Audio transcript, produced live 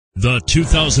The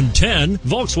 2010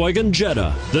 Volkswagen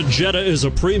Jetta. The Jetta is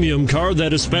a premium car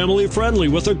that is family friendly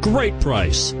with a great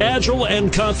price, agile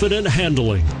and confident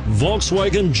handling.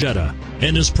 Volkswagen Jetta,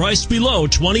 and is priced below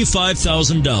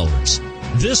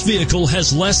 $25,000. This vehicle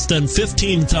has less than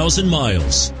 15,000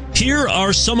 miles. Here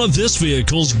are some of this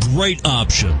vehicle's great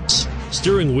options: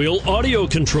 steering wheel audio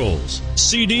controls,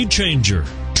 CD changer,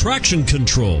 traction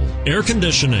control, air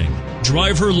conditioning,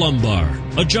 driver lumbar,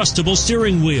 adjustable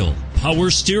steering wheel,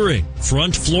 power steering,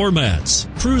 front floor mats,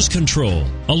 cruise control,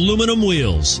 aluminum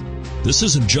wheels. This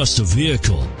isn't just a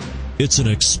vehicle, it's an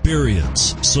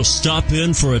experience. So stop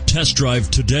in for a test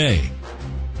drive today.